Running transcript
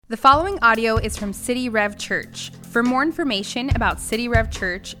The following audio is from City Rev Church. For more information about City Rev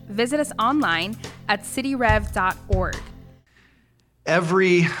Church, visit us online at cityrev.org.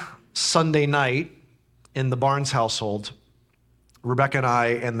 Every Sunday night in the Barnes household, Rebecca and I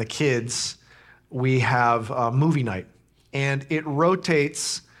and the kids, we have a movie night. And it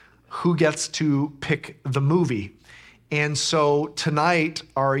rotates who gets to pick the movie. And so tonight,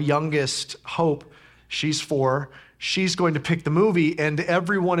 our youngest, Hope, she's 4, she's going to pick the movie, and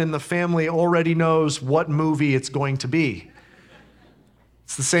everyone in the family already knows what movie it's going to be.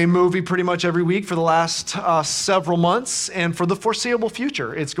 It's the same movie pretty much every week for the last several months, and for the foreseeable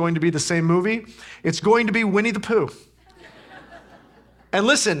future, it's going to be the same movie. It's going to be Winnie the Pooh. And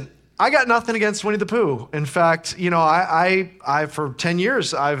listen, I got nothing against Winnie the Pooh. In fact, I for 10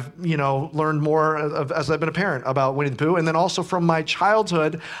 years, I've, learned more as I've been a parent about Winnie the Pooh. And then also from my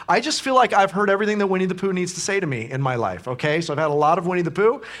childhood, I just feel like I've heard everything that Winnie the Pooh needs to say to me in my life, okay? So I've had a lot of Winnie the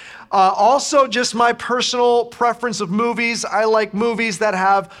Pooh. Also, just my personal preference of movies. I like movies that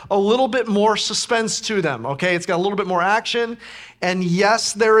have a little bit more suspense to them, okay? It's got a little bit more action. And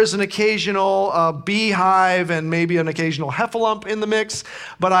yes, there is an occasional beehive and maybe an occasional heffalump in the mix,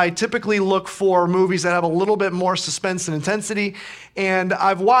 but I typically look for movies that have a little bit more suspense and intensity. And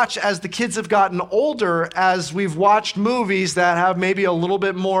I've watched, as the kids have gotten older, as we've watched movies that have maybe a little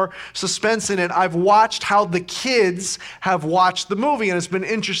bit more suspense in it, I've watched how the kids have watched the movie, and it's been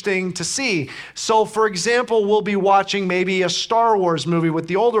interesting to see. So, for example, we'll be watching maybe a Star Wars movie with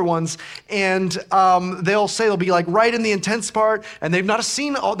the older ones, and they'll be like right in the intense part, and they've not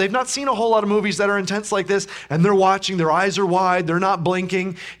seen a whole lot of movies that are intense like this, and they're watching, their eyes are wide, they're not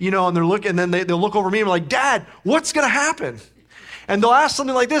blinking, and they're looking, and then they'll look over me and be like, "Dad, what's gonna happen?" And they'll ask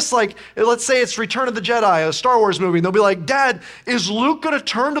something like this, like, let's say it's Return of the Jedi, a Star Wars movie, and they'll be like, "Dad, is Luke gonna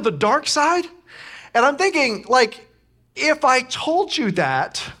turn to the dark side?" And I'm thinking, like, if I told you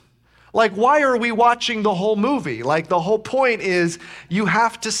that, like, why are we watching the whole movie? Like, the whole point is you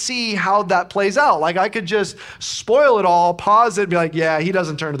have to see how that plays out. Like, I could just spoil it all, pause it, be like, yeah, he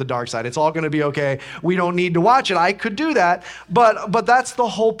doesn't turn to the dark side. It's all going to be okay. We don't need to watch it. I could do that, but that's the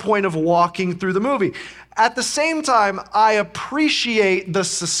whole point of walking through the movie. At the same time, I appreciate the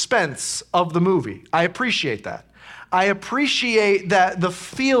suspense of the movie. I appreciate that. I appreciate that the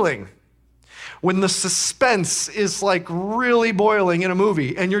feeling when the suspense is like really boiling in a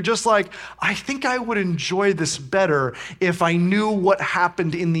movie and you're just like, I think I would enjoy this better if I knew what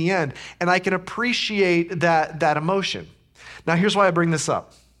happened in the end. And I can appreciate that emotion. Now, here's why I bring this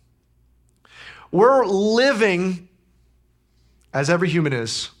up. We're living, as every human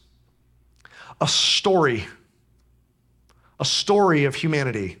is, a story of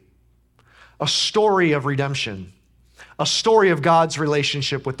humanity, a story of redemption, a story of God's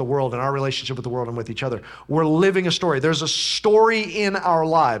relationship with the world and our relationship with the world and with each other. We're living a story. There's a story in our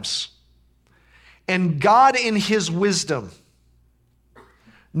lives. And God, in his wisdom,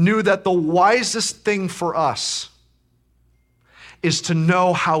 knew that the wisest thing for us is to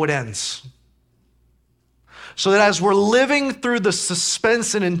know how it ends. So that as we're living through the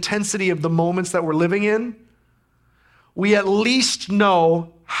suspense and intensity of the moments that we're living in, we at least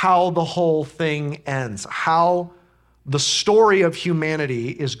know how the whole thing ends, how the story of humanity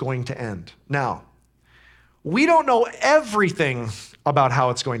is going to end. Now, we don't know everything about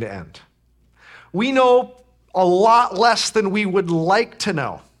how it's going to end. We know a lot less than we would like to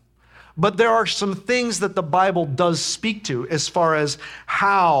know. But there are some things that the Bible does speak to as far as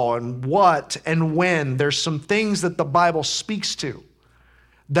how and what and when. There's some things that the Bible speaks to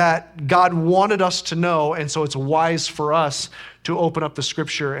that God wanted us to know, and so it's wise for us to open up the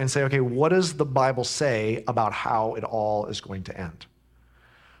scripture and say, okay, what does the Bible say about how it all is going to end?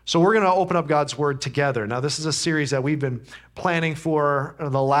 So we're going to open up God's word together. Now, this is a series that we've been planning for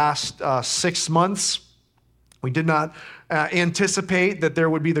the last 6 months. We did not anticipate that there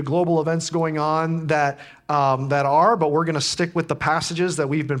would be the global events going on that are, but we're going to stick with the passages that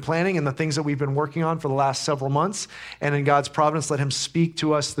we've been planning and the things that we've been working on for the last several months. And in God's providence, let him speak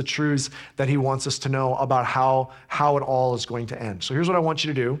to us the truths that he wants us to know about how it all is going to end. So here's what I want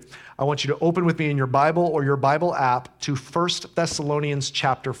you to do. I want you to open with me in your Bible or your Bible app to 1 Thessalonians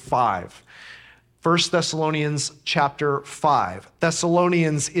chapter 5. 1 Thessalonians chapter 5.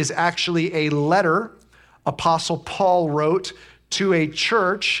 Thessalonians is actually a letter Apostle Paul wrote to a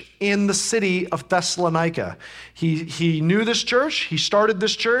church in the city of Thessalonica. He knew this church, he started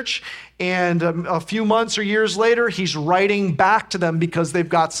this church, and a few months or years later, he's writing back to them because they've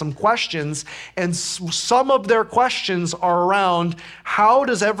got some questions, and some of their questions are around, how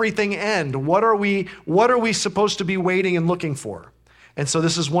does everything end? What are we supposed to be waiting and looking for? And so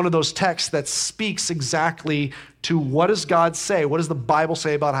this is one of those texts that speaks exactly to what does God say? What does the Bible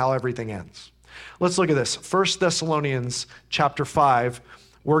say about how everything ends? Let's look at this. 1 Thessalonians chapter 5.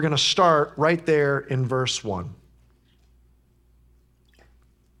 We're going to start right there in verse 1.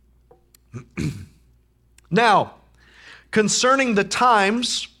 Now, concerning the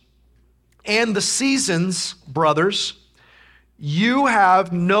times and the seasons, brothers, you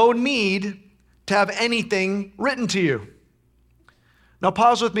have no need to have anything written to you. Now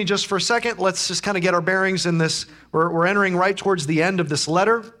pause with me just for a second. Let's just kind of get our bearings in this. We're entering right towards the end of this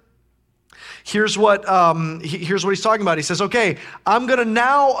letter. Here's what he's talking about. He says, okay, I'm going to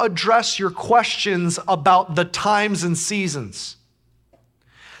now address your questions about the times and seasons.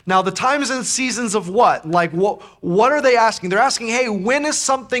 Now, the times and seasons of what? Like, what are they asking? They're asking, hey, when is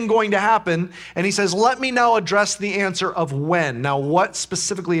something going to happen? And he says, let me now address the answer of when. Now, what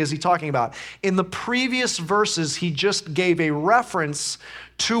specifically is he talking about? In the previous verses, he just gave a reference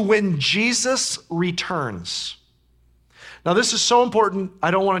to when Jesus returns. Now, this is so important. I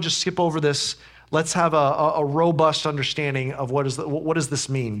don't want to just skip over this. Let's have a robust understanding of what does this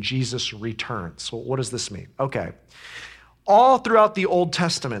mean, Jesus returns. So what does this mean? Okay. All throughout the Old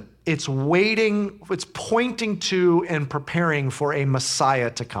Testament, it's pointing to and preparing for a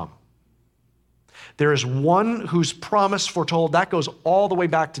Messiah to come. There is one whose promise foretold, that goes all the way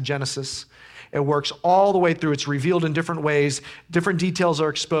back to Genesis. It works all the way through. It's revealed in different ways. Different details are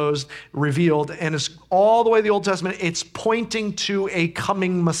exposed, revealed, and it's all the way to the Old Testament. It's pointing to a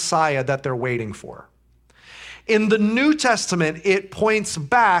coming Messiah that they're waiting for. In the New Testament, it points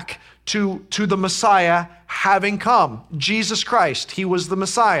back to the Messiah having come. Jesus Christ, he was the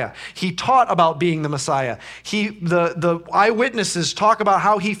Messiah. He taught about being the Messiah. The eyewitnesses talk about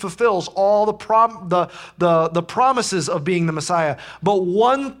how he fulfills all the promises of being the Messiah. But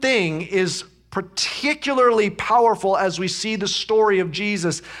one thing is particularly powerful as we see the story of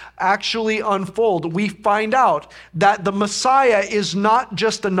Jesus actually unfold. We find out that the Messiah is not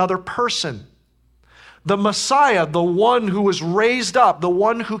just another person. The Messiah, the one who was raised up, the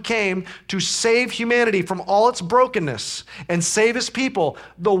one who came to save humanity from all its brokenness and save his people,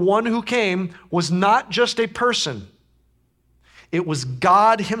 the one who came was not just a person. It was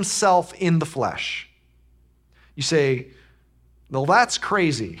God himself in the flesh. You say, well, that's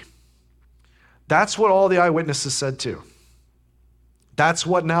crazy. That's what all the eyewitnesses said too. That's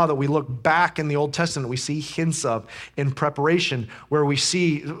what now that we look back in the Old Testament, we see hints of in preparation, where we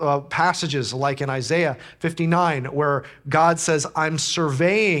see passages like in Isaiah 59, where God says, I'm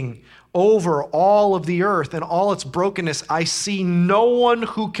surveying over all of the earth and all its brokenness. I see no one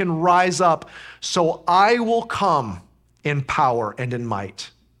who can rise up, so I will come in power and in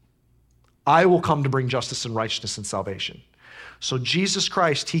might. I will come to bring justice and righteousness and salvation. So Jesus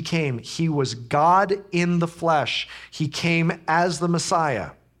Christ, he came. He was God in the flesh. He came as the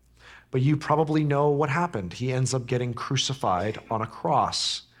Messiah. But you probably know what happened. He ends up getting crucified on a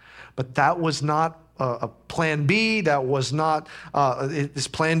cross. But that was not a plan B. That was not, his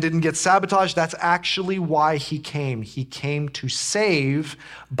plan didn't get sabotaged. That's actually why he came. He came to save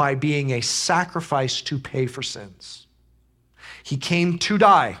by being a sacrifice to pay for sins. He came to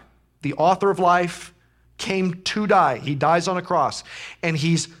die. The author of life came to die. He dies on a cross, and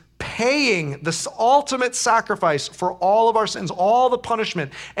he's paying this ultimate sacrifice for all of our sins, all the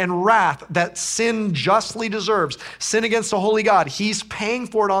punishment and wrath that sin justly deserves, sin against a holy God. He's paying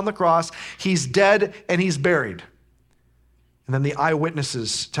for it on the cross. He's dead and he's buried. And then the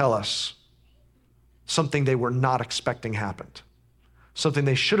eyewitnesses tell us something they were not expecting happened. Something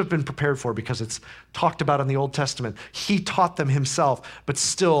they should have been prepared for because it's talked about in the Old Testament. He taught them himself, but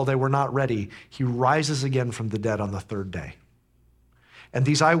still they were not ready. He rises again from the dead on the third day. And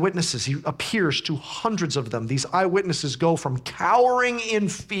these eyewitnesses, he appears to hundreds of them. These eyewitnesses go from cowering in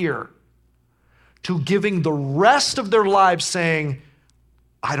fear to giving the rest of their lives saying,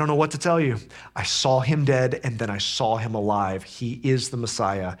 I don't know what to tell you. I saw him dead and then I saw him alive. He is the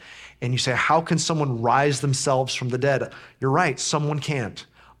Messiah. And you say, how can someone rise themselves from the dead? You're right, someone can't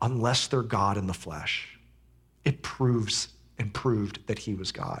unless they're God in the flesh. It proves and proved that he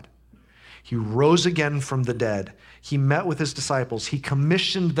was God. He rose again from the dead. He met with his disciples. He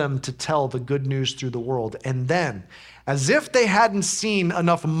commissioned them to tell the good news through the world. And then, as if they hadn't seen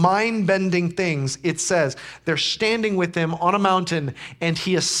enough mind-bending things, it says they're standing with him on a mountain and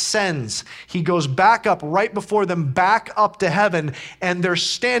he ascends. He goes back up right before them, back up to heaven, and they're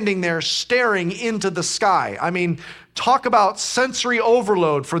standing there staring into the sky. I mean, talk about sensory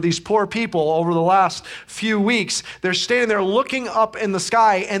overload for these poor people over the last few weeks. They're standing there looking up in the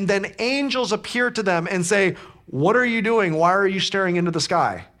sky, and then angels appear to them and say, what are you doing? Why are you staring into the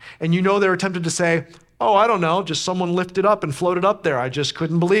sky? And you know they're tempted to say, Oh, I don't know, just someone lifted up and floated up there. I just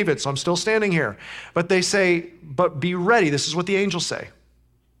couldn't believe it, so I'm still standing here. But they say, but be ready. This is what the angels say.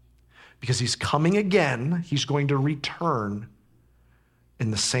 Because he's coming again. He's going to return in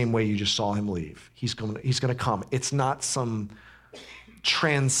the same way you just saw him leave. He's going to come. It's not some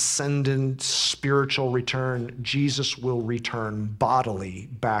transcendent spiritual return. Jesus will return bodily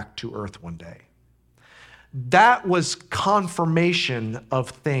back to earth one day. That was confirmation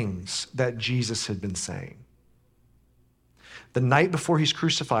of things that Jesus had been saying. The night before he's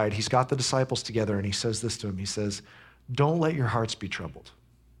crucified, he's got the disciples together and he says this to them. He says, don't let your hearts be troubled.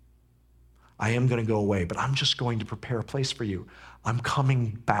 I am going to go away, but I'm just going to prepare a place for you. I'm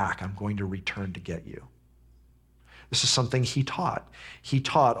coming back. I'm going to return to get you. This is something he taught. He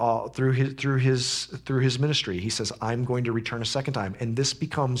taught all through his ministry. He says, I'm going to return a second time. And this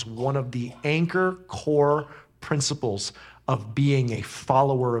becomes one of the anchor core principles of being a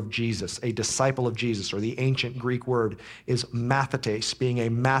follower of Jesus, a disciple of Jesus, or the ancient Greek word is mathetes, being a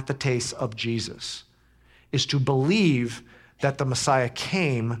mathetes of Jesus, is to believe that the Messiah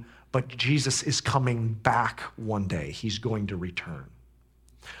came, but Jesus is coming back one day. He's going to return.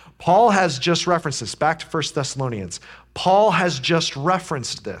 Paul has just referenced this. Back to 1 Thessalonians. Paul has just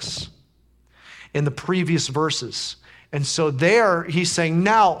referenced this in the previous verses. And so there he's saying,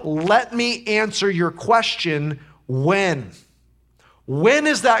 now let me answer your question, when? When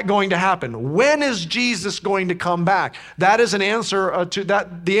is that going to happen? When is Jesus going to come back? That is an answer to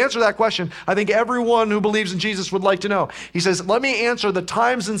that. The answer to that question, I think everyone who believes in Jesus would like to know. He says, let me answer the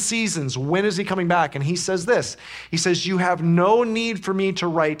times and seasons. When is he coming back? And he says this. He says, you have no need for me to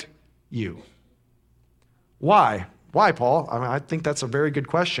write you. Why? Why, Paul? I think that's a very good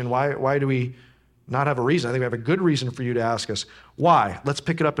question. Why do we not have a reason? I think we have a good reason for you to ask us. Why? Let's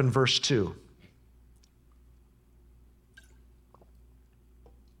pick it up in verse 2.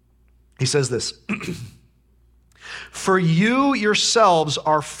 He says this, for you yourselves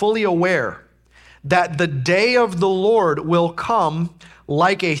are fully aware that the day of the Lord will come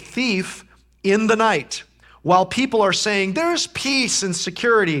like a thief in the night. While people are saying there's peace and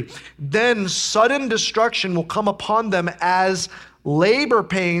security, then sudden destruction will come upon them as labor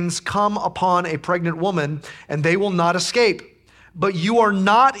pains come upon a pregnant woman, and they will not escape. But you are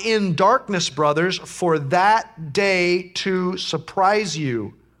not in darkness, brothers, for that day to surprise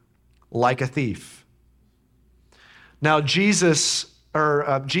you like a thief. Now, Jesus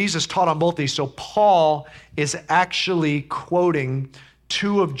taught on both these. So Paul is actually quoting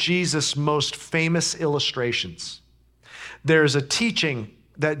two of Jesus' most famous illustrations. There's a teaching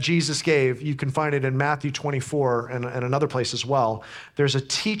that Jesus gave. You can find it in Matthew 24 and another place as well. There's a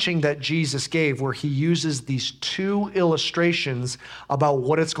teaching that Jesus gave where he uses these two illustrations about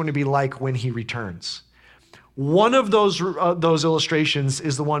what it's going to be like when he returns. One of those illustrations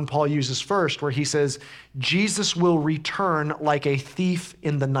is the one Paul uses first, where he says, Jesus will return like a thief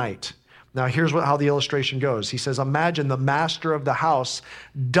in the night. Now, here's how the illustration goes. He says, imagine the master of the house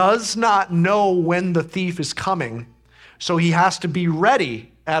does not know when the thief is coming, so he has to be ready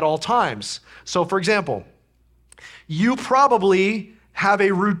at all times. So, for example, you probably have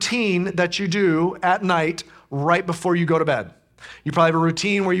a routine that you do at night right before you go to bed. You probably have a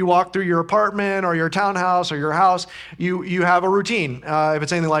routine where you walk through your apartment or your townhouse or your house. You have a routine. If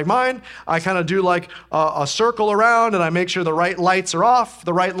it's anything like mine, I kind of do like a circle around and I make sure the right lights are off,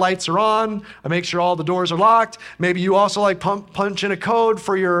 the right lights are on. I make sure all the doors are locked. Maybe you also like punch in a code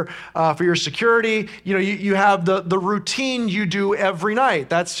for your security. You know, you have the routine you do every night.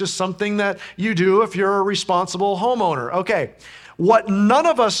 That's just something that you do if you're a responsible homeowner. Okay, what none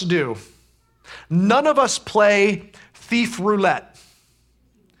of us do, none of us play thief roulette.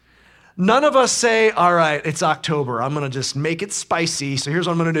 None of us say, all right, it's October. I'm going to just make it spicy. So here's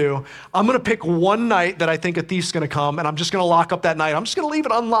what I'm going to do. I'm going to pick one night that I think a thief's going to come, and I'm just going to lock up that night. I'm just going to leave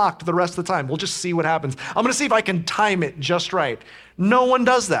it unlocked the rest of the time. We'll just see what happens. I'm going to see if I can time it just right. No one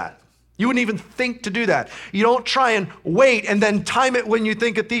does that. You wouldn't even think to do that. You don't try and wait and then time it when you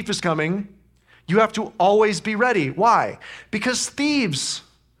think a thief is coming. You have to always be ready. Why? Because thieves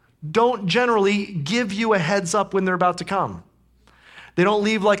don't generally give you a heads up when they're about to come. They don't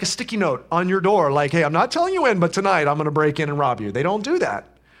leave like a sticky note on your door like, hey, I'm not telling you when, but tonight I'm going to break in and rob you. They don't do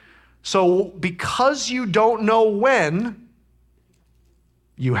that. So because you don't know when,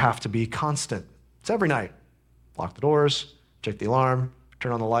 you have to be constant. It's every night. Lock the doors, check the alarm,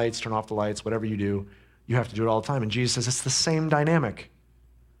 turn on the lights, turn off the lights, whatever you do, you have to do it all the time. And Jesus says it's the same dynamic.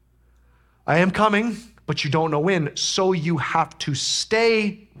 I am coming, but you don't know when, so you have to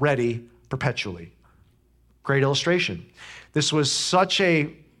stay ready perpetually. Great illustration. This was such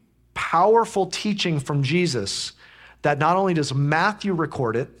a powerful teaching from Jesus that not only does Matthew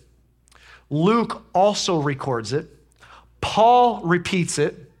record it, Luke also records it. Paul repeats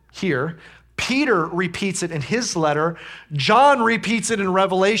it here. Peter repeats it in his letter. John repeats it in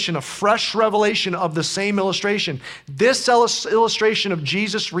Revelation, a fresh revelation of the same illustration. This illustration of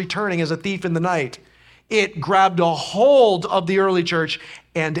Jesus returning as a thief in the night, it grabbed a hold of the early church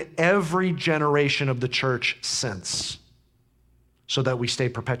and every generation of the church since, so that we stay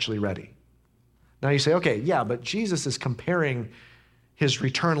perpetually ready. Now you say, okay, yeah, but Jesus is comparing his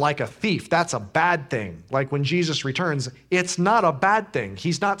return like a thief. That's a bad thing. Like when Jesus returns, it's not a bad thing.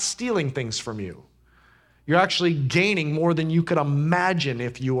 He's not stealing things from you. You're actually gaining more than you could imagine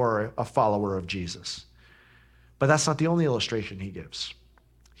if you are a follower of Jesus. But that's not the only illustration he gives.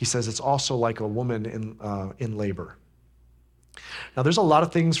 He says it's also like a woman in labor. Now, there's a lot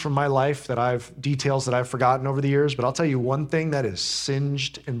of things from my life details that I've forgotten over the years, but I'll tell you one thing that is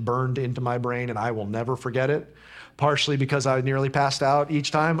singed and burned into my brain, and I will never forget it. Partially because I nearly passed out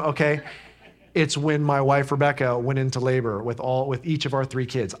each time, okay? It's when my wife, Rebecca, went into labor with each of our 3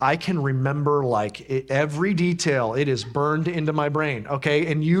 kids. I can remember every detail. It is burned into my brain,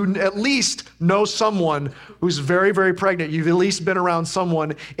 okay? And you at least know someone who's very, very pregnant. You've at least been around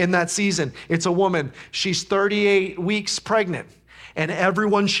someone in that season. It's a woman. She's 38 weeks pregnant, and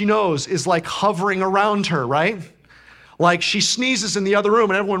everyone she knows is like hovering around her, right? Like she sneezes in the other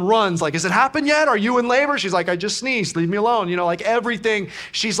room and everyone runs like, has it happened yet? Are you in labor? She's like, I just sneezed, leave me alone. You know, like everything,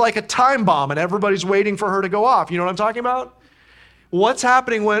 she's like a time bomb and everybody's waiting for her to go off. You know what I'm talking about? What's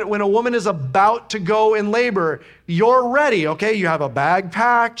happening when a woman is about to go in labor? You're ready, okay? You have a bag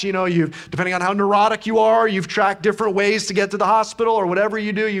packed, you know, depending on how neurotic you are, you've tracked different ways to get to the hospital or whatever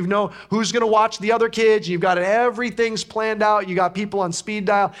you do. You know who's gonna watch the other kids. You've got everything's planned out. You got people on speed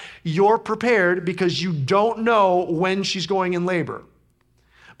dial. You're prepared because you don't know when she's going in labor.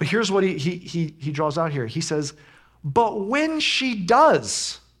 But here's what he draws out here. He says, but when she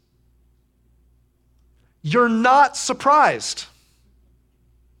does, you're not surprised.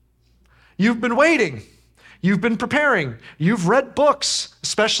 You've been waiting. You've been preparing. You've read books,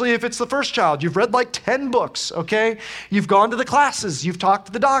 especially if it's the first child. You've read like 10 books, okay? You've gone to the classes. You've talked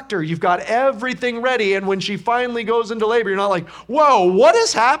to the doctor. You've got everything ready. And when she finally goes into labor, you're not like, whoa, what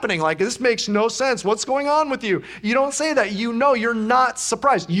is happening? Like, this makes no sense. What's going on with you? You don't say that. You know you're not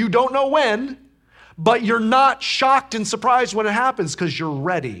surprised. You don't know when, but you're not shocked and surprised when it happens because you're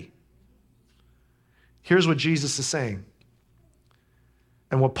ready. Here's what Jesus is saying.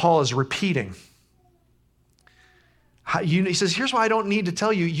 And what Paul is repeating. He says, here's why I don't need to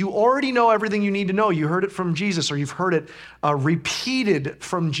tell you. You already know everything you need to know. You heard it from Jesus, or you've heard it repeated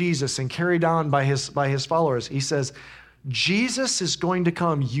from Jesus and carried on by his followers. He says, Jesus is going to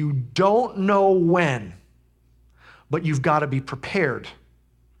come. You don't know when, but you've got to be prepared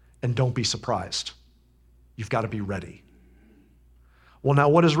and don't be surprised. You've got to be ready. Well, now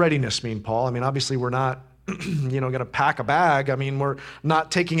what does readiness mean, Paul? I mean, obviously we're not going to pack a bag. I mean, we're not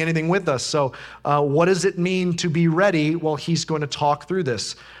taking anything with us. So what does it mean to be ready? Well, he's going to talk through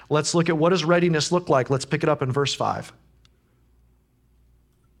this. Let's look at what does readiness look like. Let's pick it up in verse 5.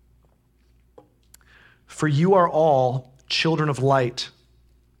 For you are all children of light,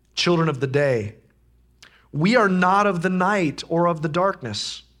 children of the day. We are not of the night or of the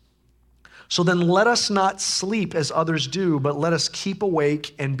darkness. So then let us not sleep as others do, but let us keep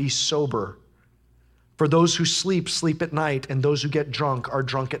awake and be sober. For those who sleep, sleep at night, and those who get drunk are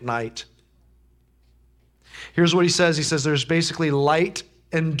drunk at night. Here's what he says. He says there's basically light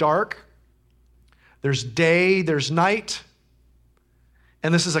and dark. There's day, there's night.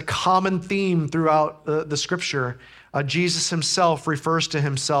 And this is a common theme throughout the scripture. Jesus himself refers to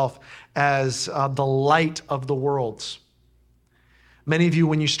himself as the light of the world. Many of you,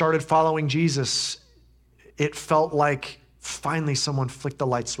 when you started following Jesus, it felt like finally someone flicked the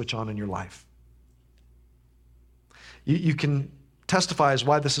light switch on in your life. You can testify as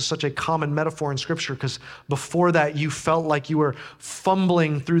why this is such a common metaphor in Scripture, because before that you felt like you were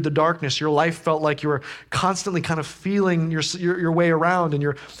fumbling through the darkness. Your life felt like you were constantly kind of feeling your way around, and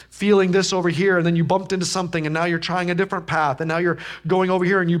you're feeling this over here, and then you bumped into something, and now you're trying a different path, and now you're going over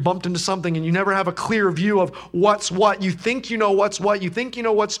here, and you bumped into something, and you never have a clear view of what's what. You think you know what's what. You think you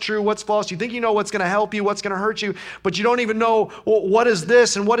know what's true, what's false. You think you know what's going to help you, what's going to hurt you, but you don't even know what is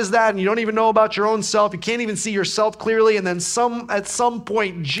this and what is that, and you don't even know about your own self. You can't even see yourself clearly, and then at some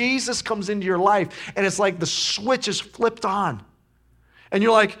point, Jesus comes into your life, and it's like the switch is flipped on. And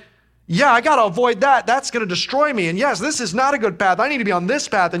you're like, Yeah, I got to avoid that. That's going to destroy me. And yes, this is not a good path. I need to be on this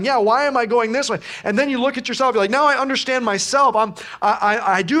path. And yeah, why am I going this way? And then you look at yourself, you're like, now I understand myself.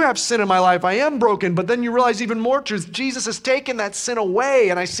 I do have sin in my life. I am broken. But then you realize even more truth. Jesus has taken that sin away.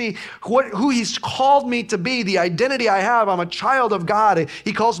 And I see who he's called me to be, the identity I have. I'm a child of God.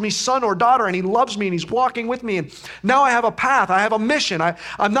 He calls me son or daughter, and he loves me, and he's walking with me. And now I have a path. I have a mission.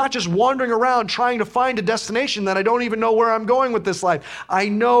 I'm not just wandering around trying to find a destination that I don't even know where I'm going with this life. I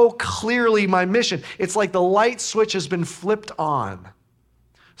know clearly my mission. It's like the light switch has been flipped on.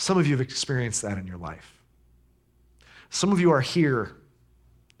 Some of you have experienced that in your life. Some of you are here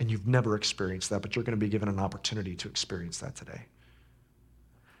and you've never experienced that, but you're going to be given an opportunity to experience that today.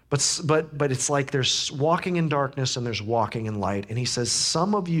 But it's like there's walking in darkness and there's walking in light. And he says,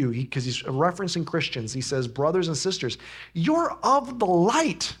 some of you, because he's referencing Christians, he says, brothers and sisters, you're of the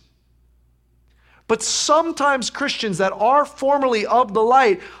light. But sometimes Christians that are formerly of the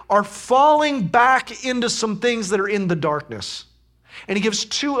light are falling back into some things that are in the darkness. And he gives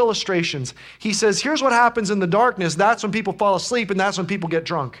two illustrations. He says, here's what happens in the darkness. That's when people fall asleep, and that's when people get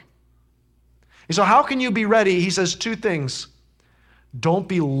drunk. And so how can you be ready? He says two things. Don't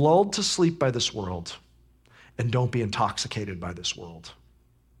be lulled to sleep by this world, and don't be intoxicated by this world.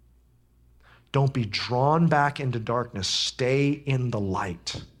 Don't be drawn back into darkness. Stay in the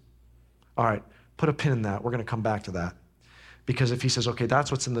light. All right. Put a pin in that. We're going to come back to that. Because if he says, okay, that's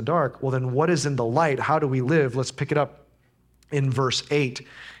what's in the dark, well, then what is in the light? How do we live? Let's pick it up in verse 8.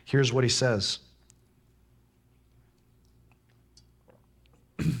 Here's what he says.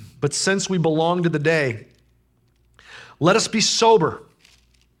 But since we belong to the day, let us be sober,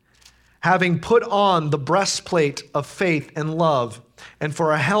 having put on the breastplate of faith and love, and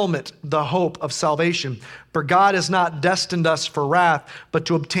for a helmet, the hope of salvation. For God has not destined us for wrath, but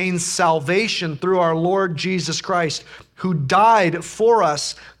to obtain salvation through our Lord Jesus Christ, who died for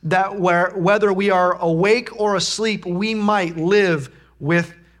us, that whether we are awake or asleep, we might live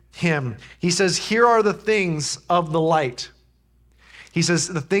with him. He says, here are the things of the light. He says,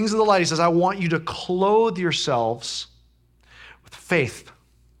 the things of the light, he says, I want you to clothe yourselves with faith,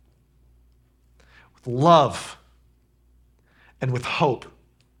 with love, and with hope.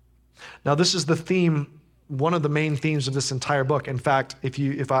 Now, this is the theme, one of the main themes of this entire book. In fact, I'm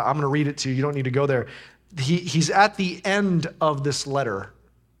going to read it to you. You don't need to go there. He's at the end of this letter,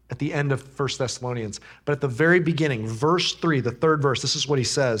 at the end of 1 Thessalonians. But at the very beginning, verse 3, the third verse, this is what he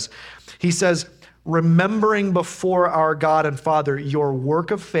says. He says, remembering before our God and Father your work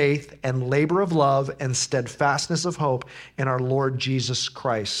of faith and labor of love and steadfastness of hope in our Lord Jesus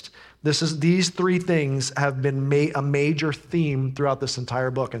Christ. These three things have been a major theme throughout this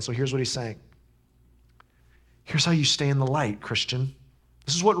entire book. And so here's what he's saying. Here's how you stay in the light, Christian.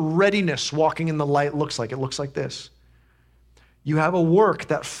 This is what readiness, walking in the light, looks like. It looks like this. You have a work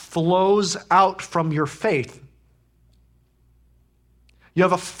that flows out from your faith. You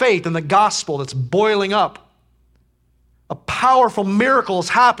have a faith in the gospel that's boiling up. A powerful miracle has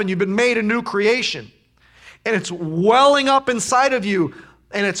happened. You've been made a new creation. And it's welling up inside of you,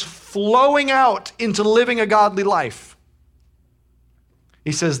 and it's flowing out into living a godly life.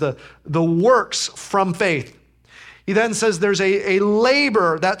 He says the works from faith. He then says there's a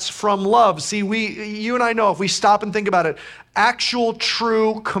labor that's from love. See, you and I know, if we stop and think about it, actual,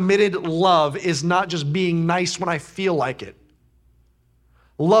 true, committed love is not just being nice when I feel like it.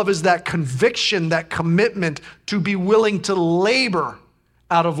 Love is that conviction, that commitment to be willing to labor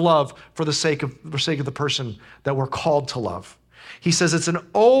out of love for the sake of the person that we're called to love. He says it's an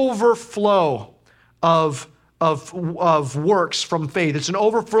overflow of works from faith. It's an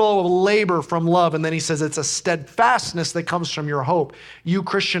overflow of labor from love. And then he says it's a steadfastness that comes from your hope. You,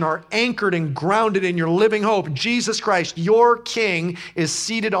 Christian, are anchored and grounded in your living hope. Jesus Christ, your King, is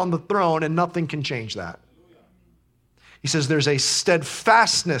seated on the throne, and nothing can change that. He says there's a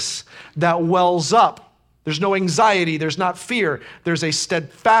steadfastness that wells up. There's no anxiety. There's not fear. There's a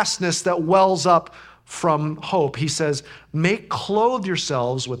steadfastness that wells up from hope. He says, clothe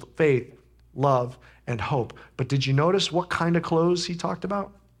yourselves with faith, love, and hope. But did you notice what kind of clothes he talked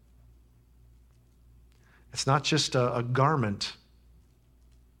about? It's not just a garment.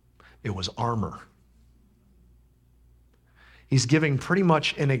 It was armor. He's giving pretty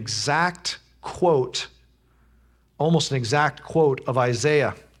much an exact quote, almost an exact quote of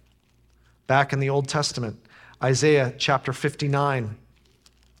Isaiah back in the Old Testament. Isaiah chapter 59,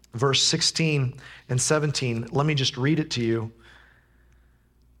 verse 16 and 17. Let me just read it to you.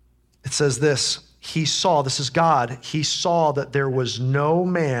 It says this, this is God, he saw that there was no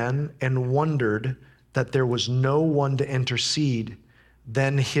man and wondered that there was no one to intercede.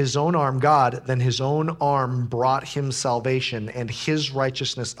 Then his own arm, God, then his own arm brought him salvation, and his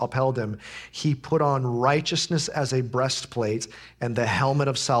righteousness upheld him. He put on righteousness as a breastplate and the helmet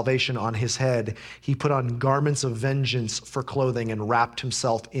of salvation on his head. He put on garments of vengeance for clothing and wrapped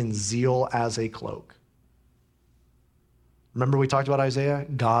himself in zeal as a cloak. Remember we talked about Isaiah?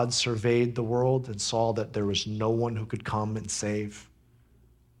 God surveyed the world and saw that there was no one who could come and save.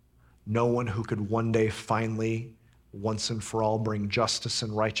 No one who could one day finally, once and for all, bring justice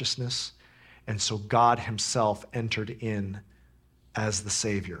and righteousness. And so God himself entered in as the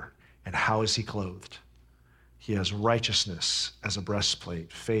Savior. And how is he clothed? He has righteousness as a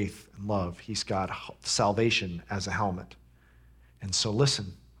breastplate, faith and love. He's got salvation as a helmet. And so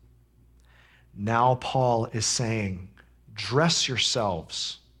listen, now Paul is saying, dress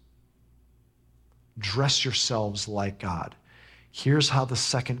yourselves like God. Here's how the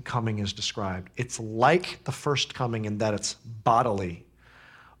second coming is described. It's like the first coming in that it's bodily,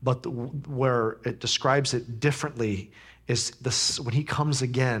 but where it describes it differently is this: when he comes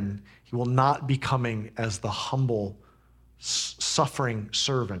again, he will not be coming as the humble, suffering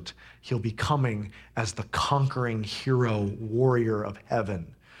servant. He'll be coming as the conquering hero, warrior of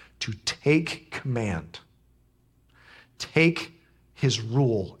heaven, to take command, take his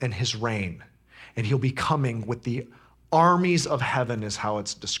rule and his reign, and he'll be coming with the armies of heaven is how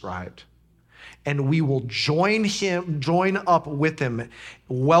it's described. And we will join up with him,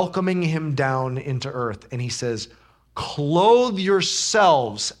 welcoming him down into earth. And he says, clothe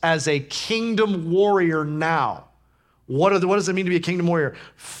yourselves as a kingdom warrior now. What does it mean to be a kingdom warrior?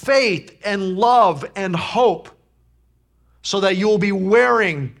 Faith and love and hope, so that you'll be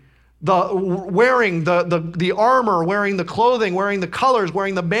wearing the armor, wearing the clothing, wearing the colors,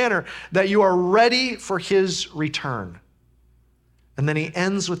 wearing the banner, that you are ready for his return. And then he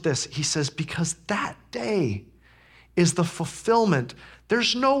ends with this. He says, because that day is the fulfillment.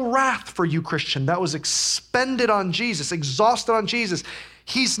 There's no wrath for you, Christian. That was expended on Jesus, exhausted on Jesus.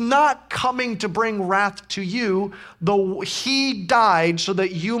 He's not coming to bring wrath to you, though he died so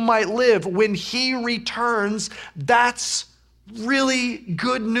that you might live. When he returns, that's really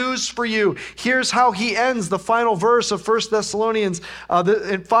good news for you. Here's how he ends the final verse of 1 Thessalonians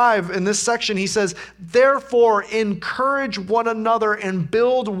 5. In this section, he says, therefore, encourage one another and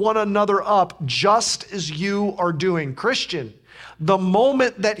build one another up, just as you are doing. Christian, the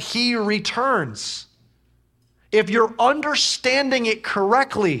moment that he returns, if you're understanding it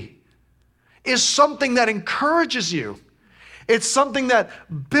correctly, is something that encourages you. It's something that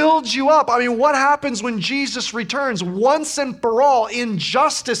builds you up. I mean, what happens when Jesus returns? Once and for all,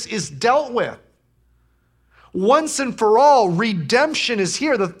 injustice is dealt with. Once and for all, redemption is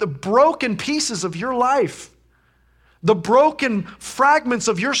here. The broken pieces of your life, the broken fragments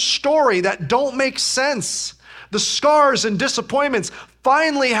of your story that don't make sense, the scars and disappointments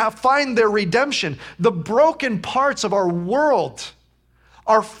finally find their redemption. The broken parts of our world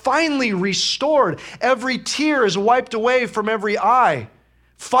are finally restored. Every tear is wiped away from every eye.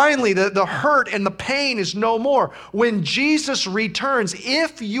 Finally, the hurt and the pain is no more. When Jesus returns,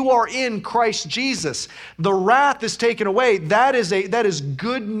 if you are in Christ Jesus, the wrath is taken away. That is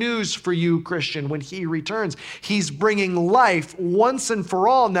good news for you, Christian, when he returns. He's bringing life once and for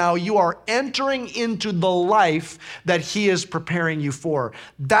all. Now you are entering into the life that he is preparing you for.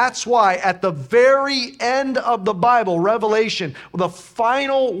 That's why at the very end of the Bible, Revelation, the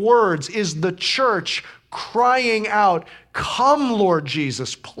final words is the church crying out, come, Lord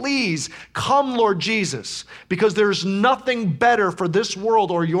Jesus, please come, Lord Jesus, because there's nothing better for this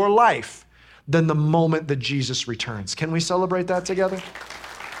world or your life than the moment that Jesus returns. Can we celebrate that together?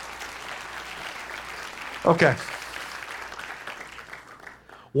 Okay.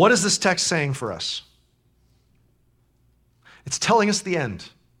 What is this text saying for us? It's telling us the end.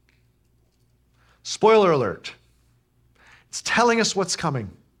 Spoiler alert. It's telling us what's coming.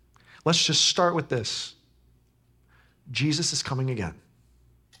 Let's just start with this. Jesus is coming again.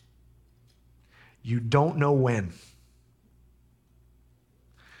 You don't know when.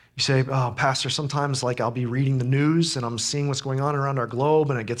 You say, oh, Pastor, sometimes I'll be reading the news and I'm seeing what's going on around our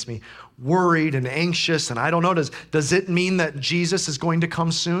globe and it gets me worried and anxious and I don't know, does it mean that Jesus is going to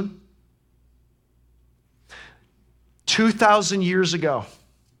come soon? 2,000 years ago,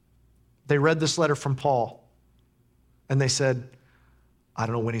 they read this letter from Paul and they said, I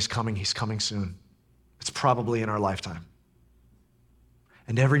don't know when he's coming soon. It's probably in our lifetime.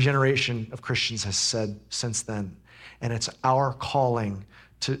 And every generation of Christians has said since then, and it's our calling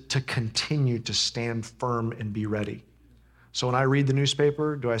to continue to stand firm and be ready. So when I read the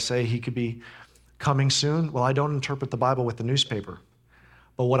newspaper, do I say he could be coming soon? Well, I don't interpret the Bible with the newspaper.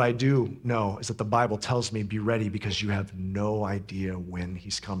 But what I do know is that the Bible tells me, be ready because you have no idea when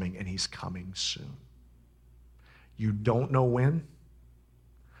he's coming, and he's coming soon. You don't know when,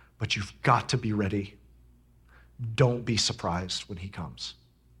 but you've got to be ready. Don't be surprised when he comes.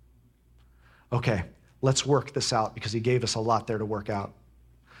 Okay, let's work this out because he gave us a lot there to work out.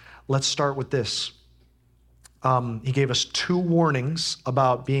 Let's start with this. He gave us 2 warnings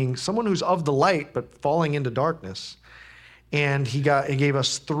about being someone who's of the light but falling into darkness. And he gave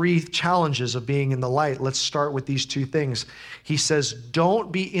us 3 challenges of being in the light. Let's start with these 2 things. He says,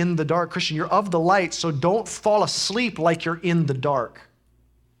 don't be in the dark. Christian, you're of the light, so don't fall asleep like you're in the dark.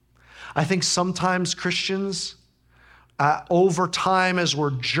 I think sometimes Christians, over time as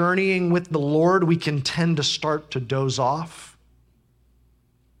we're journeying with the Lord, we can tend to start to doze off.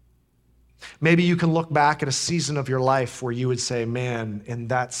 Maybe you can look back at a season of your life where you would say, man, in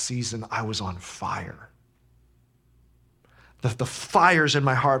that season, I was on fire. The fires in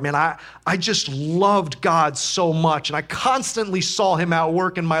my heart, man, I just loved God so much, and I constantly saw him at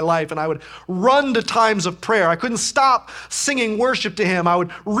work in my life, and I would run to times of prayer. I couldn't stop singing worship to him. I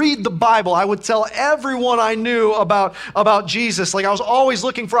would read the Bible. I would tell everyone I knew about Jesus. Like I was always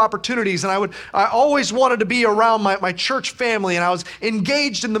looking for opportunities, and I always wanted to be around my church family, and I was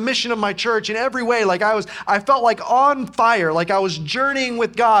engaged in the mission of my church in every way. Like I felt like on fire, like I was journeying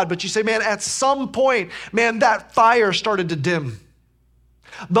with God. But you say, man, at some point, man, that fire started to dim.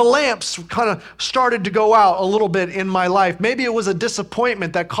 The lamps kind of started to go out a little bit in my life. Maybe it was a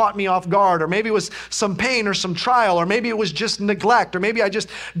disappointment that caught me off guard, or maybe it was some pain or some trial, or maybe it was just neglect, or maybe I just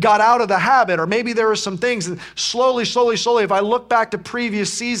got out of the habit, or maybe there were some things. And slowly, if I look back to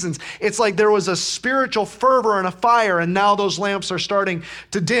previous seasons, it's like there was a spiritual fervor and a fire, and now those lamps are starting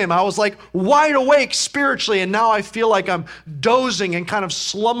to dim. I was like wide awake spiritually, and now I feel like I'm dozing and kind of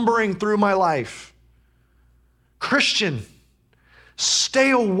slumbering through my life. Christian, stay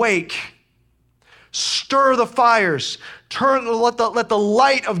awake. Stir the fires. Let the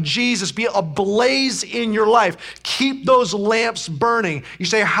light of Jesus be ablaze in your life. Keep those lamps burning. You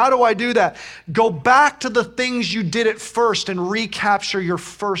say, how do I do that? Go back to the things you did at first and recapture your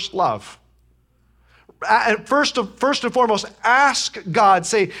first love. First and foremost, ask God,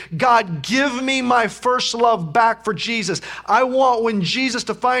 say, God, give me my first love back for Jesus. I want Jesus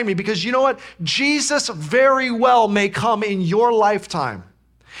to find me, because you know what? Jesus very well may come in your lifetime,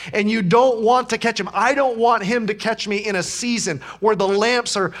 and you don't want to catch him. I don't want him to catch me in a season where the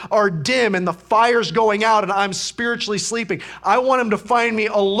lamps are dim and the fire's going out and I'm spiritually sleeping. I want him to find me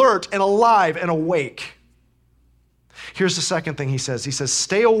alert and alive and awake. Here's the second thing he says. He says,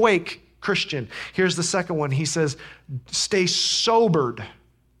 stay awake, Christian. Here's the second one. He says, stay sobered.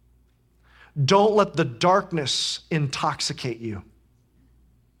 Don't let the darkness intoxicate you.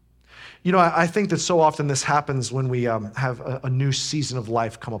 You know, I think that so often this happens when we have a new season of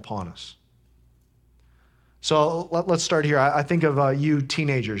life come upon us. So let's start here. I think of you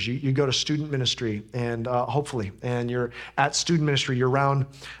teenagers. You go to student ministry, and hopefully, and you're at student ministry, you're around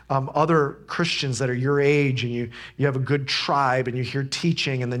other Christians that are your age, and you have a good tribe, and you hear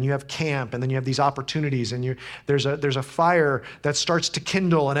teaching, and then you have camp, and then you have these opportunities, and there's a fire that starts to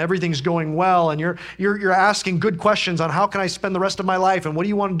kindle, and everything's going well, and you're asking good questions on how can I spend the rest of my life, and what do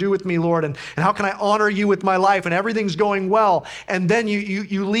you want to do with me, Lord, and how can I honor you with my life, and everything's going well, and then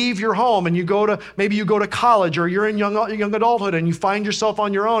you leave your home, and maybe you go to college, or you're in young adulthood, and you find yourself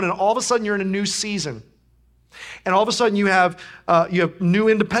on your own, and all of a sudden you're in a new season. And all of a sudden you have new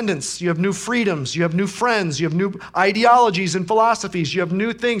independence, you have new freedoms, you have new friends, you have new ideologies and philosophies, you have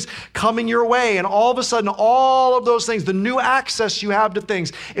new things coming your way, and all of a sudden all of those things, the new access you have to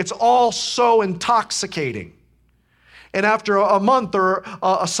things, it's all so intoxicating. And after a month or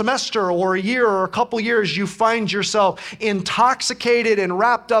a semester or a year or a couple years, you find yourself intoxicated and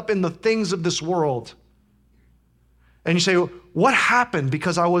wrapped up in the things of this world. And you say, what happened?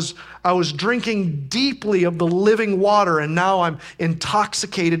 Because I was drinking deeply of the living water, and now I'm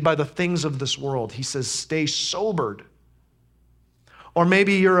intoxicated by the things of this world. He says, stay sobered. Or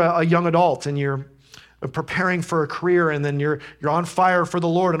maybe you're a young adult and you're preparing for a career, and then you're on fire for the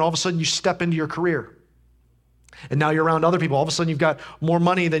Lord, and all of a sudden you step into your career. And now you're around other people. All of a sudden you've got more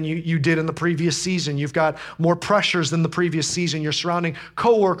money than you did in the previous season. You've got more pressures than the previous season. You're surrounding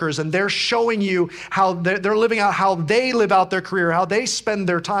coworkers, and they're showing you how they're living out, how they live out their career, how they spend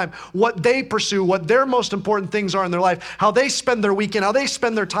their time, what they pursue, what their most important things are in their life, how they spend their weekend, how they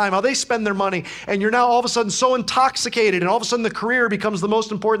spend their time, how they spend their money. And you're now all of a sudden so intoxicated, and all of a sudden the career becomes the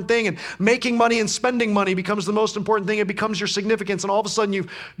most important thing, and making money and spending money becomes the most important thing. It becomes your significance, and all of a sudden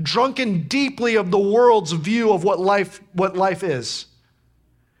you've drunken deeply of the world's view of what life is,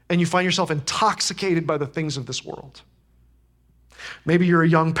 and you find yourself intoxicated by the things of this world. Maybe you're a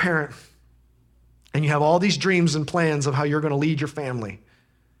young parent and you have all these dreams and plans of how you're going to lead your family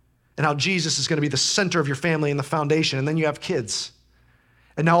and how Jesus is going to be the center of your family and the foundation. And then you have kids.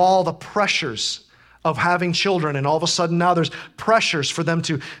 And now all the pressures of having children, and all of a sudden now there's pressures for them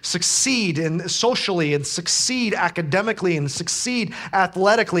to succeed socially and succeed academically and succeed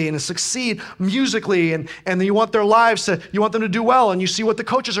athletically and succeed musically, and you want their lives to, you want them to do well, and you see what the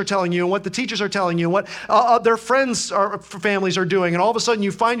coaches are telling you and what the teachers are telling you and what their friends or families are doing, and all of a sudden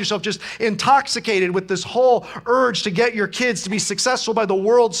you find yourself just intoxicated with this whole urge to get your kids to be successful by the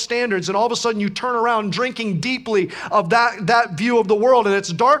world's standards, and all of a sudden you turn around drinking deeply of that view of the world, and it's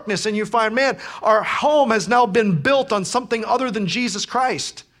darkness, and you find, man, our home has now been built on something other than Jesus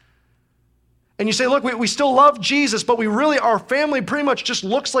Christ. And you say, look, we still love Jesus, but our family pretty much just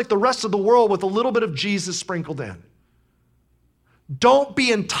looks like the rest of the world with a little bit of Jesus sprinkled in. Don't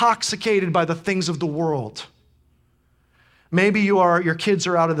be intoxicated by the things of the world. Maybe your kids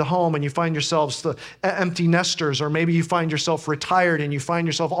are out of the home and you find yourselves the empty nesters, or maybe you find yourself retired and you find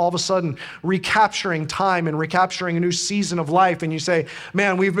yourself all of a sudden recapturing time and recapturing a new season of life. And you say,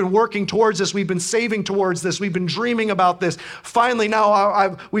 man, we've been working towards this. We've been saving towards this. We've been dreaming about this. Finally,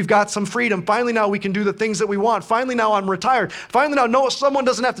 now we've got some freedom. Finally, now we can do the things that we want. Finally, now I'm retired. Finally, now no, someone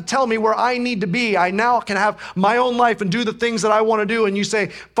doesn't have to tell me where I need to be. I now can have my own life and do the things that I want to do. And you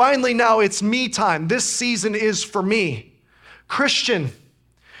say, finally, now it's me time. This season is for me. Christian,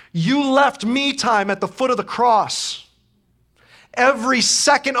 you left me time at the foot of the cross. Every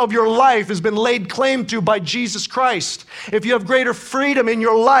second of your life has been laid claim to by Jesus Christ. If you have greater freedom in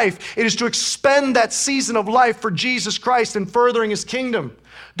your life, it is to expend that season of life for Jesus Christ and furthering his kingdom.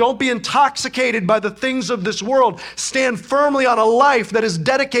 Don't be intoxicated by the things of this world. Stand firmly on a life that is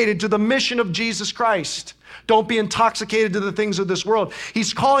dedicated to the mission of Jesus Christ. Don't be intoxicated to the things of this world.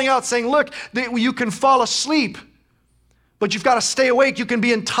 He's calling out saying, look, you can fall asleep, but you've got to stay awake. You can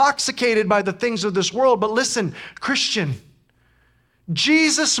be intoxicated by the things of this world. But listen, Christian,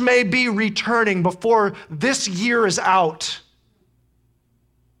 Jesus may be returning before this year is out.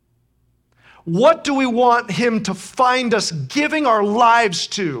 What do we want him to find us giving our lives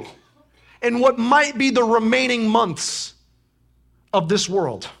to in what might be the remaining months of this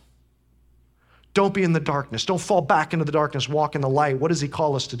world? Don't be in the darkness. Don't fall back into the darkness. Walk in the light. What does he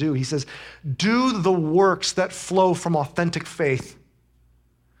call us to do? He says, do the works that flow from authentic faith.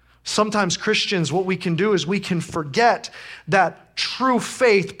 Sometimes Christians, what we can do is we can forget that true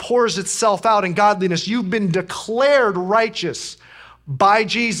faith pours itself out in godliness. You've been declared righteous by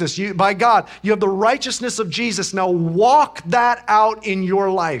Jesus, by God. You have the righteousness of Jesus. Now walk that out in your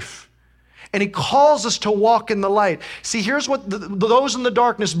life. And he calls us to walk in the light. See, here's what those in the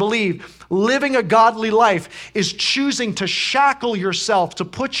darkness believe. Living a godly life is choosing to shackle yourself, to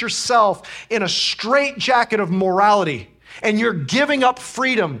put yourself in a straitjacket of morality. And you're giving up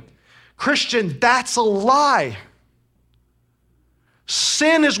freedom. Christian, that's a lie.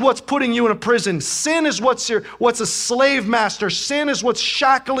 Sin is what's putting you in a prison. Sin is what's a slave master. Sin is what's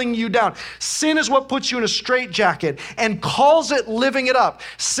shackling you down. Sin is what puts you in a straitjacket and calls it living it up.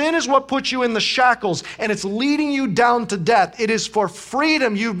 Sin is what puts you in the shackles and it's leading you down to death. It is for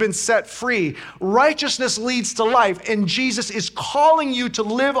freedom you've been set free. Righteousness leads to life, and Jesus is calling you to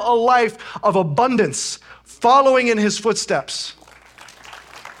live a life of abundance, following in his footsteps.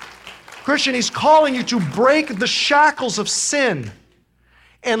 Christian, he's calling you to break the shackles of sin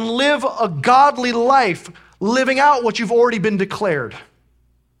and live a godly life, living out what you've already been declared.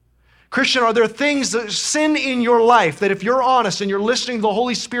 Christian, are there things, sin in your life, that if you're honest and you're listening to the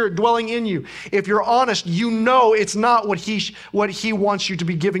Holy Spirit dwelling in you, if you're honest, you know it's not what he wants you to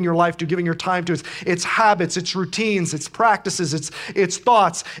be giving your life to, giving your time to. It's habits, it's routines, it's practices, it's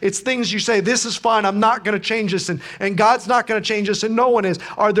thoughts, it's things you say, this is fine, I'm not going to change this, and God's not going to change this, and no one is.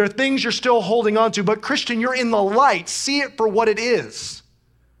 Are there things you're still holding on to? But Christian, you're in the light. See it for what it is.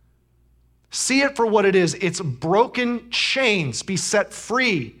 See it for what it is. It's broken chains. Be set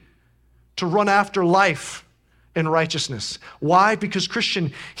free to run after life in righteousness. Why? Because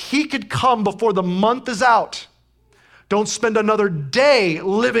Christian, he could come before the month is out. Don't spend another day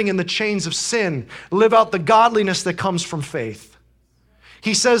living in the chains of sin. Live out the godliness that comes from faith.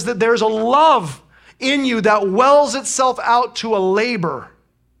 He says that there's a love in you that wells itself out to a labor.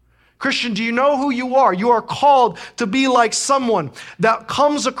 Christian, do you know who you are? You are called to be like someone that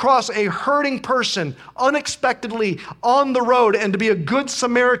comes across a hurting person unexpectedly on the road and to be a good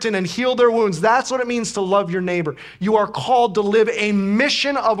Samaritan and heal their wounds. That's what it means to love your neighbor. You are called to live a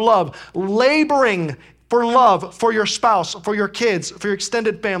mission of love, laboring for love for your spouse, for your kids, for your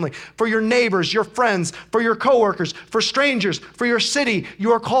extended family, for your neighbors, your friends, for your coworkers, for strangers, for your city.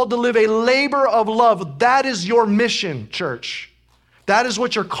 You are called to live a labor of love. That is your mission, church. That is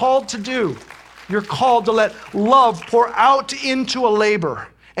what you're called to do. You're called to let love pour out into a labor.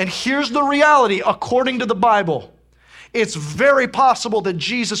 And here's the reality, according to the Bible. It's very possible that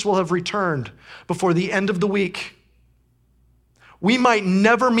Jesus will have returned before the end of the week. We might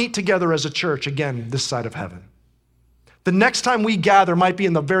never meet together as a church again this side of heaven. The next time we gather might be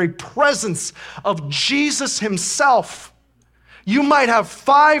in the very presence of Jesus himself. You might have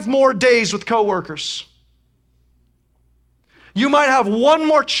 5 more days with coworkers. You might have one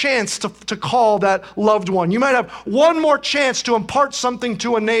more chance to call that loved one. You might have one more chance to impart something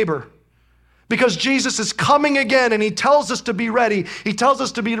to a neighbor. Because Jesus is coming again and he tells us to be ready. He tells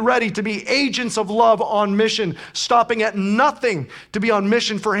us to be ready to be agents of love on mission, stopping at nothing to be on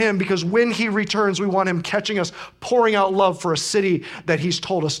mission for him, because when he returns, we want him catching us, pouring out love for a city that he's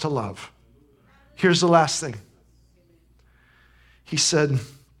told us to love. Here's the last thing. He said,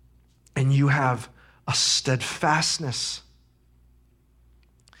 and you have a steadfastness.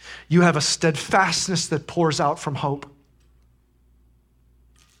 You have a steadfastness that pours out from hope.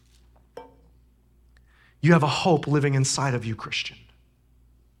 You have a hope living inside of you, Christian.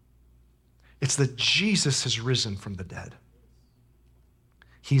 It's that Jesus has risen from the dead.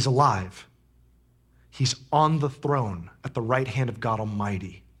 He's alive. He's on the throne at the right hand of God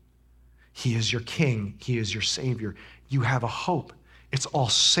Almighty. He is your King. He is your Savior. You have a hope. It's all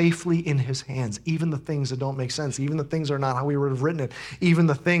safely in his hands, even the things that don't make sense, even the things that are not how we would have written it, even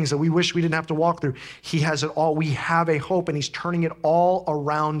the things that we wish we didn't have to walk through. He has it all. We have a hope, and he's turning it all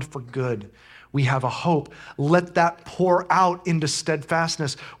around for good. We have a hope. Let that pour out into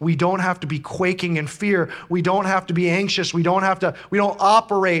steadfastness. We don't have to be quaking in fear. We don't have to be anxious. We don't have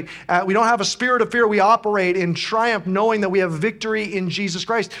a spirit of fear. We operate in triumph, knowing that we have victory in Jesus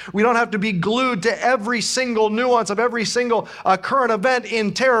Christ. We don't have to be glued to every single nuance of every single current event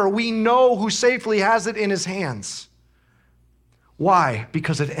in terror. We know who safely has it in his hands. Why?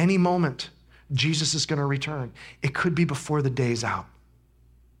 Because at any moment, Jesus is going to return. It could be before the day's out.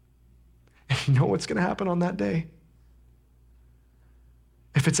 And you know what's going to happen on that day?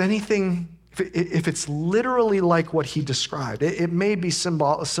 If it's anything, if it's literally like what he described, it may be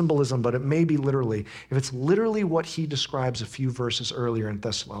symbolism, but it may be literally. If it's literally what he describes a few verses earlier in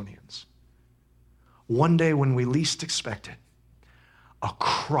Thessalonians, one day when we least expect it, a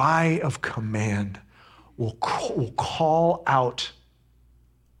cry of command will call out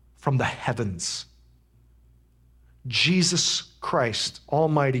from the heavens. Jesus Christ,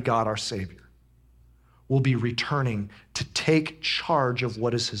 Almighty God, our Savior, will be returning to take charge of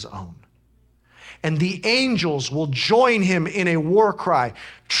what is his own. And the angels will join him in a war cry.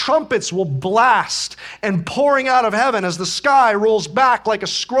 Trumpets will blast, and pouring out of heaven as the sky rolls back like a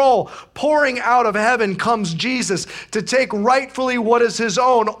scroll, pouring out of heaven comes Jesus to take rightfully what is his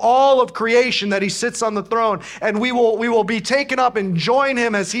own, all of creation that he sits on the throne. And we will be taken up and join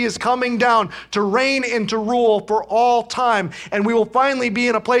him as he is coming down to reign and to rule for all time. And we will finally be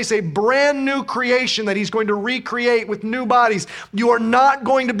in a place, a brand new creation that he's going to recreate with new bodies. You are not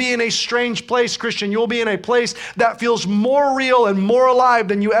going to be in a strange place, Christian. You'll be in a place that feels more real and more alive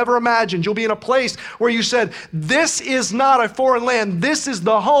than you ever imagined. You'll be in a place where you said, this is not a foreign land. This is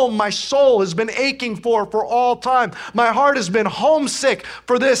the home my soul has been aching for all time. My heart has been homesick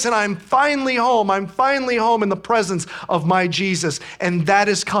for this, and I'm finally home. I'm finally home in the presence of my Jesus, and that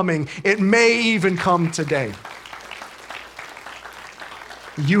is coming. It may even come today.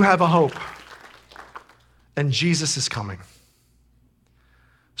 You have a hope, and Jesus is coming.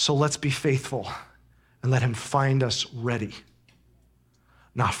 So let's be faithful and let him find us ready.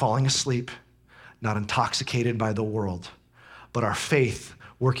 Not falling asleep, not intoxicated by the world, but our faith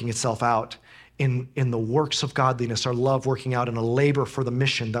working itself out in the works of godliness, our love working out in a labor for the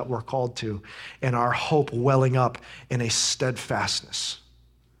mission that we're called to, and our hope welling up in a steadfastness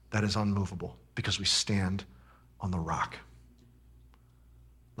that is unmovable because we stand on the rock.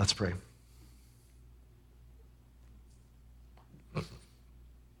 Let's pray.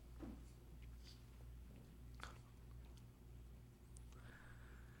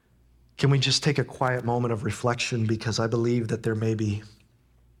 Can we just take a quiet moment of reflection, because I believe that there may be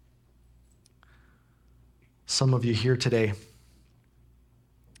some of you here today,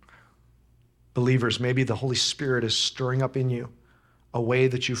 believers, maybe the Holy Spirit is stirring up in you a way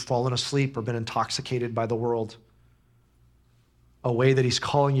that you've fallen asleep or been intoxicated by the world, a way that he's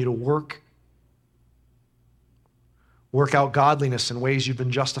calling you to work out godliness in ways you've been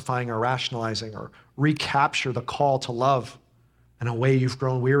justifying or rationalizing, or recapture the call to love in a way you've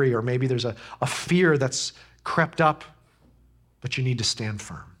grown weary, or maybe there's a fear that's crept up, but you need to stand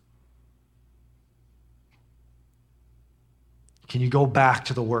firm. Can you go back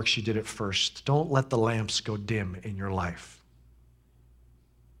to the works you did at first? Don't let the lamps go dim in your life.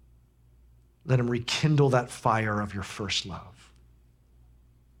 Let him rekindle that fire of your first love.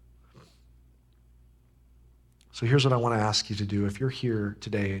 So here's what I want to ask you to do. If you're here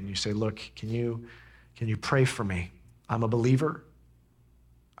today and you say, look, can you pray for me? I'm a believer.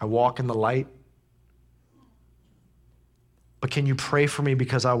 I walk in the light. But can you pray for me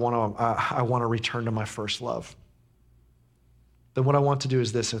because I want to return to my first love? Then what I want to do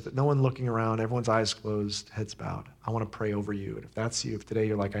is this. If no one looking around, everyone's eyes closed, heads bowed, I want to pray over you. And if that's you, if today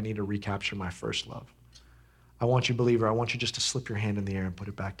you're like, I need to recapture my first love, I want you, believer, I want you just to slip your hand in the air and put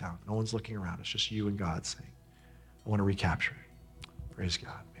it back down. No one's looking around. It's just you and God saying, I want to recapture it. Praise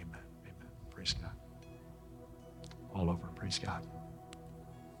God. Amen. Amen. Praise God. All over. Praise God.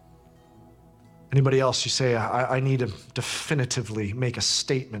 Anybody else, you say, I need to definitively make a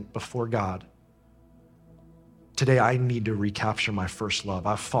statement before God. Today, I need to recapture my first love.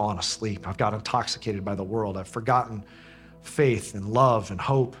 I've fallen asleep. I've got intoxicated by the world. I've forgotten faith and love and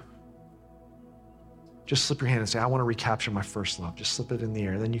hope. Just slip your hand and say, I want to recapture my first love. Just slip it in the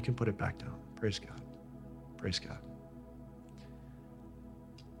air. Then you can put it back down. Praise God. Praise God.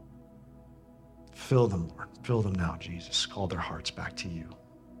 Fill them, Lord. Fill them now, Jesus. Call their hearts back to you.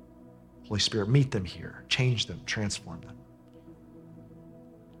 Holy Spirit, meet them here. Change them. Transform them.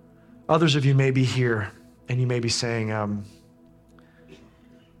 Others of you may be here and you may be saying,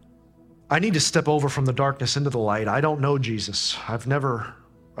 I need to step over from the darkness into the light. I don't know Jesus. Maybe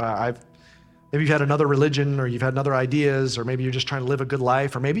you've had another religion, or you've had other ideas, or maybe you're just trying to live a good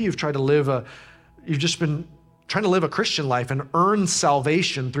life, or maybe you've just been trying to live a Christian life and earn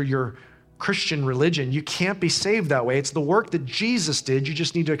salvation through your Christian religion. You can't be saved that way. It's the work that Jesus did. You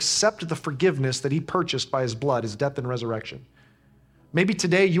just need to accept the forgiveness that he purchased by his blood, his death and resurrection. Maybe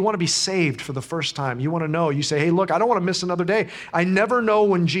today you want to be saved for the first time. You want to know. You say, hey, look, I don't want to miss another day. I never know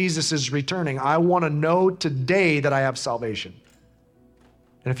when Jesus is returning. I want to know today that I have salvation.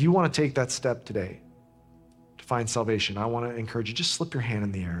 And if you want to take that step today to find salvation, I want to encourage you, just slip your hand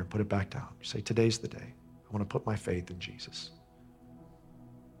in the air and put it back down. You say, today's the day. I want to put my faith in Jesus.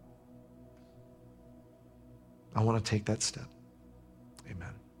 I want to take that step.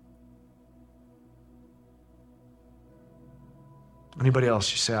 Amen. Anybody else,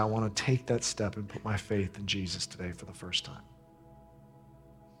 you say, I want to take that step and put my faith in Jesus today for the first time.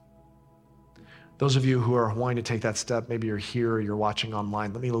 Those of you who are wanting to take that step, maybe you're here or you're watching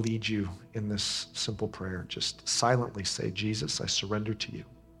online, let me lead you in this simple prayer. Just silently say, Jesus, I surrender to you.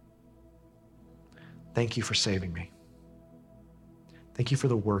 Thank you for saving me. Thank you for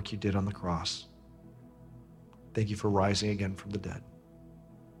the work you did on the cross. Thank you for rising again from the dead.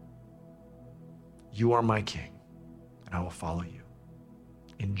 You are my King, and I will follow you.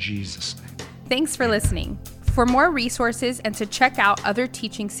 In Jesus' name. Thanks for listening. For more resources and to check out other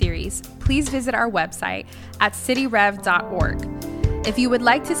teaching series, please visit our website at cityrev.org. If you would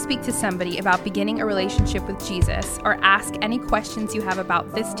like to speak to somebody about beginning a relationship with Jesus or ask any questions you have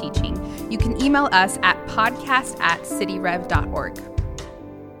about this teaching, you can email us at podcast@cityrev.org.